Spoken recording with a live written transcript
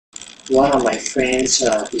one of my friends,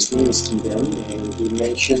 his name is Gideon, and he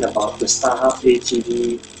mentioned about the Starhub Pay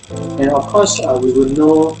TV. And of course, we will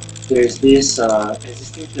know there's this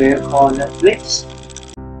existing player called Netflix.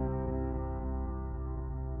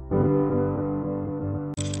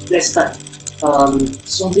 Let's start.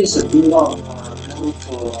 So this is a bit of going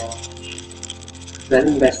for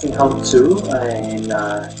value investing how to, and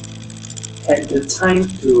had the time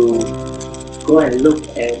to go and look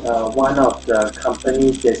at one of the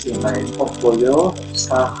companies that's in my portfolio,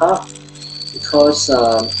 Starhub, because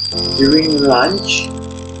during lunch,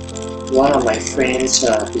 one of my friends,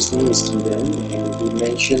 his name is Gideon, and he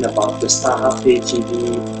mentioned about the Starhub Pay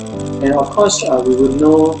TV. And of course, we will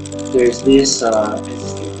know there's this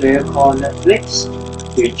existing player called Netflix,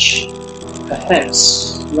 which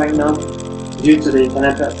perhaps right now, due to the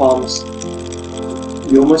internet platforms,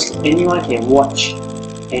 almost anyone can watch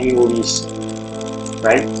any movies,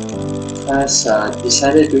 right? Has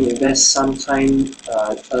decided to invest some time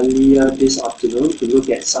earlier this afternoon to look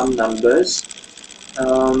at some numbers.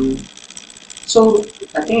 So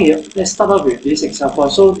I think let's start off with this example.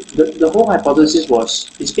 So the whole hypothesis was,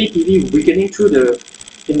 is pay TV weakening through the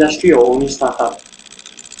industry or only Starhub?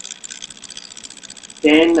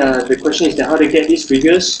 Then the question is that how they get these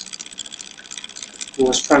figures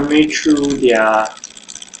was primarily through their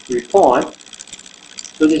report.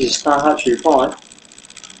 So this is Starhub's report,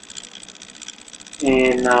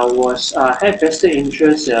 and had vested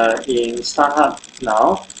interest in Starhub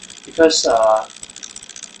now because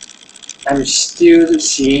I'm still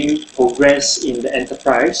seeing progress in the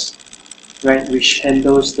enterprise, right, which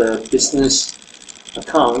handles the business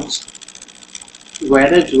accounts.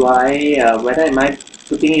 Whether am I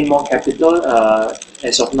putting in more capital?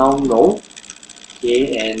 As of now, no.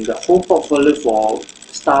 Okay, and the whole portfolio for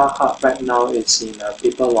Starhub right now is in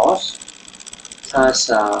paper loss.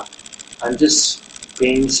 Thus, I'm just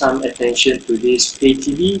paying some attention to this pay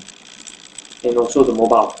TV and also the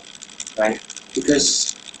mobile, right?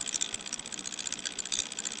 Because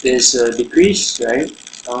there's a decrease, right,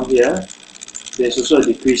 down here. There's also a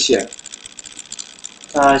decrease here.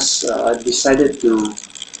 Thus, decided to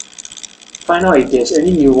find out if there's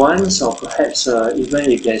any new ones, or perhaps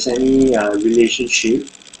even if there's any relationship.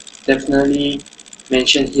 Definitely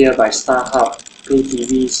mentioned here by Starhub, Pay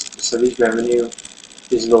TV's service revenue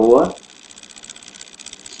is lower.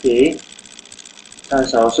 Okay,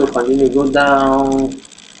 thus I also continue to go down,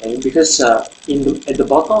 and because at the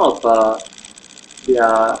bottom of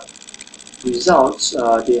their results,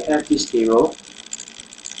 they have this table.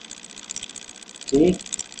 Okay,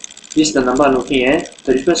 this is the number I'm looking at.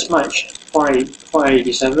 31st March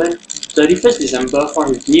 487, 31st December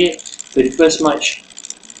 458, 31st March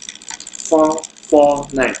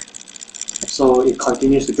 449. So it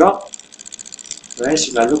continues to drop. Whereas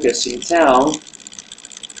if I look at Singtel,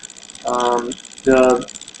 the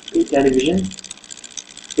pay television,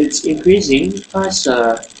 it's increasing. Plus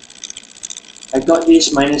I got this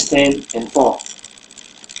 -10 and 4.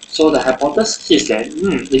 So the hypothesis is that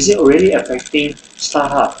is it already affecting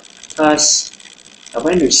Starhub? Plus I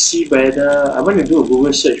went to see whether I want to do a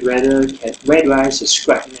Google search where do I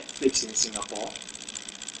subscribe Netflix in Singapore,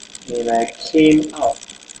 and I came out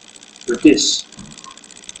with this,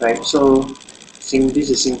 right? So this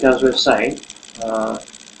is Singtel's website.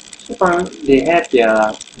 So far they have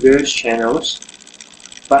their various channels,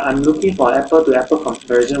 but I'm looking for apple-to-apple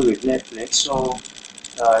comparison with Netflix. So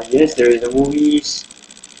yes, there is the movies,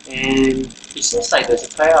 and it seems like there's a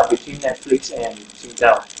tie-up between Netflix and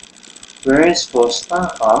Singtel. Whereas for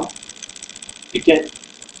Starhub,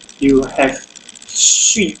 you have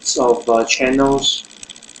suites of channels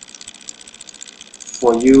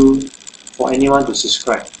for anyone to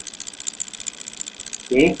subscribe.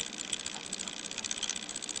 Okay.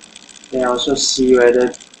 Then I also see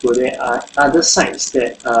whether there are other sites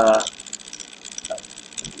that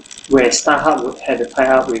where Starhub would have a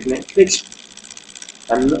tie-up with Netflix.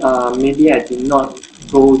 And maybe I did not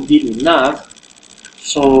go deep enough.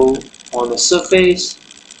 So on the surface,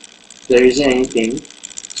 there isn't anything.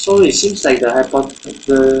 So it seems like the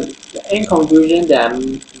end conclusion that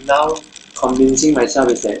I'm now convincing myself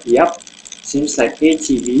is that, yep, seems like pay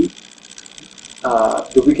TV,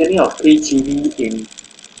 the weakening of pay TV in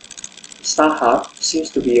Starhub seems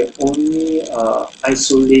to be only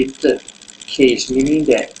isolated case, meaning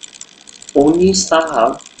that only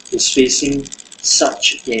Starhub is facing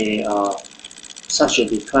such a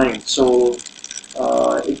decline. So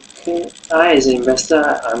I as an investor,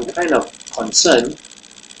 I'm kind of concerned,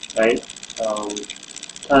 right?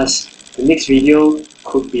 Plus the next video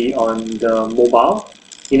could be on the mobile.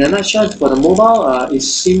 In a nutshell, for the mobile, it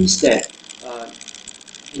seems that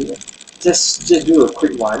just do a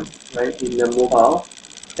quick one, right? In the mobile,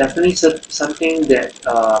 definitely something that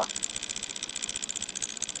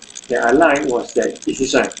that I like was that this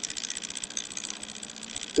is like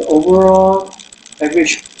the overall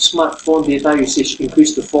average smartphone data usage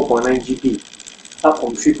increased to 4.9 GB, up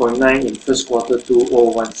from 3.9 in first quarter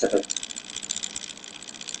 2017.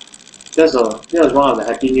 That was one of the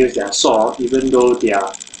happy news that I saw, even though their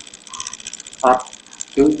ARPU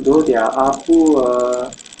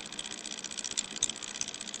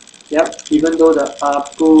even though the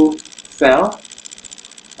ARPU fell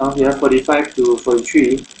down here 45 to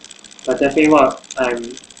 43, but definitely what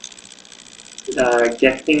I'm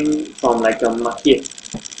getting from like a market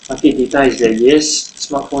data is that yes,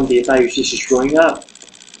 smartphone data usage is growing up.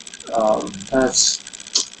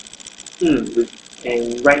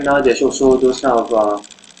 And right now there's also those kind of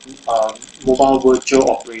mobile virtual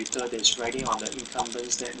operator that's riding on the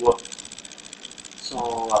incumbents network.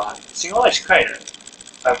 So Singapore is quite.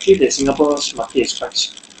 I feel that Singapore's market is quite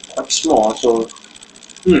small. So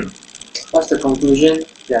what's the conclusion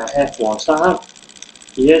that I have for Starhub?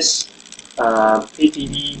 Yes, Pay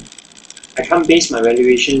TV. I can't base my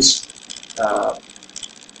valuations,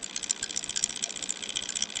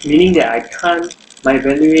 meaning that I can't. My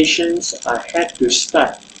valuations, I have to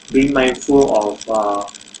start being mindful of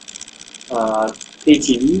Pay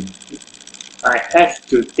TV. I have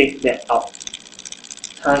to take that out.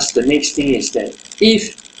 Thus, the next thing is that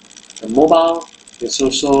if the mobile is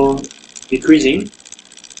also decreasing,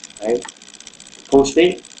 right?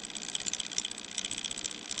 Postpaid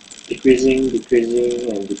decreasing,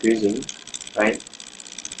 right?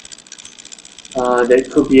 There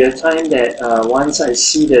could be a time that once I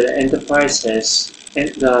see that the enterprise has,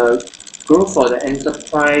 and the growth for the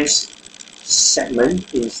enterprise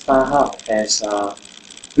segment in Starhub has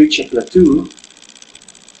reached a plateau,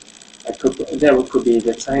 that could be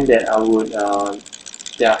the time that I would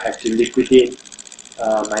have to liquidate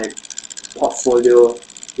my portfolio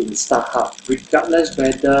in Starhub, regardless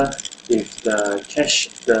whether if the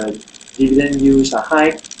dividend yields are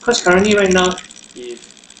high. Because currently right now, if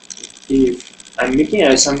I'm making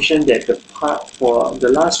an assumption that the part for the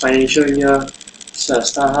last financial year,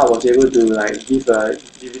 Starhub was able to like give a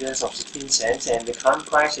dividends of 16 cents, and the current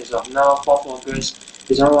price is of now 4th August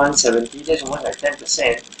is around 170. That's almost like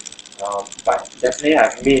 10%. But definitely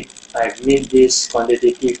I've made this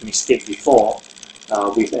quantitative mistake before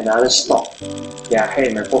with another stock that I had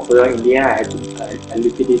in my portfolio. In the end, I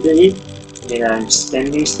liquidated it, and I'm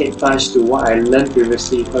standing steadfast to what I learned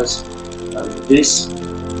previously, because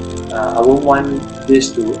I won't want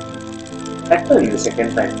this to happen the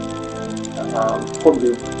second time. Hope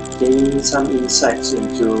you gain some insights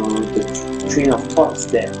into the train of thoughts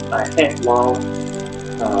that I had while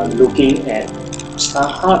looking at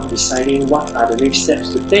Starhub, deciding what are the next steps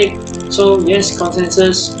to take. So yes,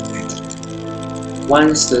 consensus,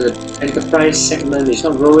 once the enterprise segment is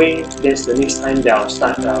not growing, that's the next time that I'll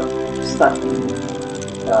start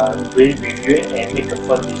really review it and make a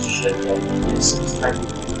firm decision that yes, it's time to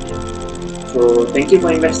move in. So thank you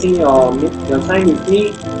for investing your time with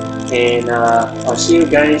me, and I'll see you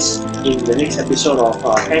guys in the next episode of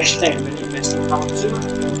hashtag Investing How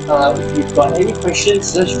To. If you've got any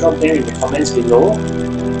questions, just drop them in the comments below,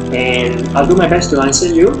 and I'll do my best to answer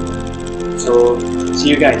you. So see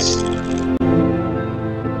you guys.